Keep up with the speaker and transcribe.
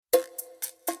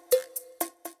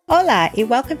Hola, y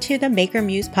welcome to the Maker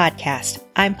Muse podcast.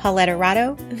 I'm Pauletta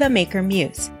Rado, the Maker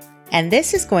Muse. And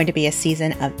this is going to be a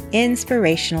season of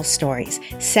inspirational stories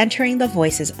centering the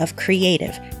voices of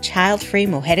creative, child-free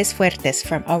mujeres fuertes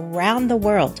from around the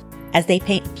world as they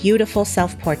paint beautiful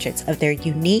self-portraits of their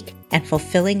unique and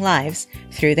fulfilling lives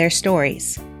through their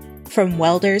stories. From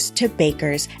welders to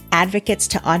bakers, advocates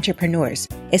to entrepreneurs,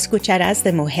 escucharás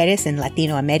de mujeres en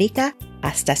Latinoamérica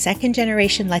hasta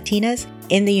second-generation Latinas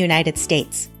in the United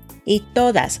States. Y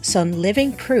todas son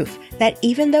living proof that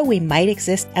even though we might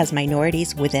exist as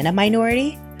minorities within a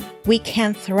minority, we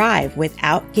can thrive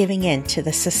without giving in to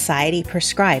the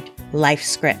society-prescribed life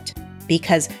script.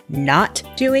 Because not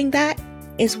doing that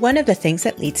is one of the things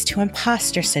that leads to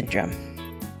imposter syndrome.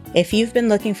 If you've been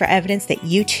looking for evidence that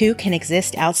you too can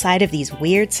exist outside of these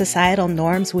weird societal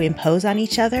norms we impose on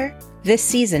each other, this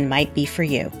season might be for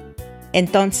you.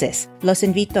 Entonces, los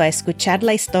invito a escuchar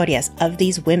las historias of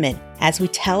these women as we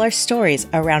tell our stories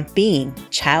around being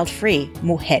child-free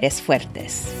mujeres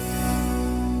fuertes.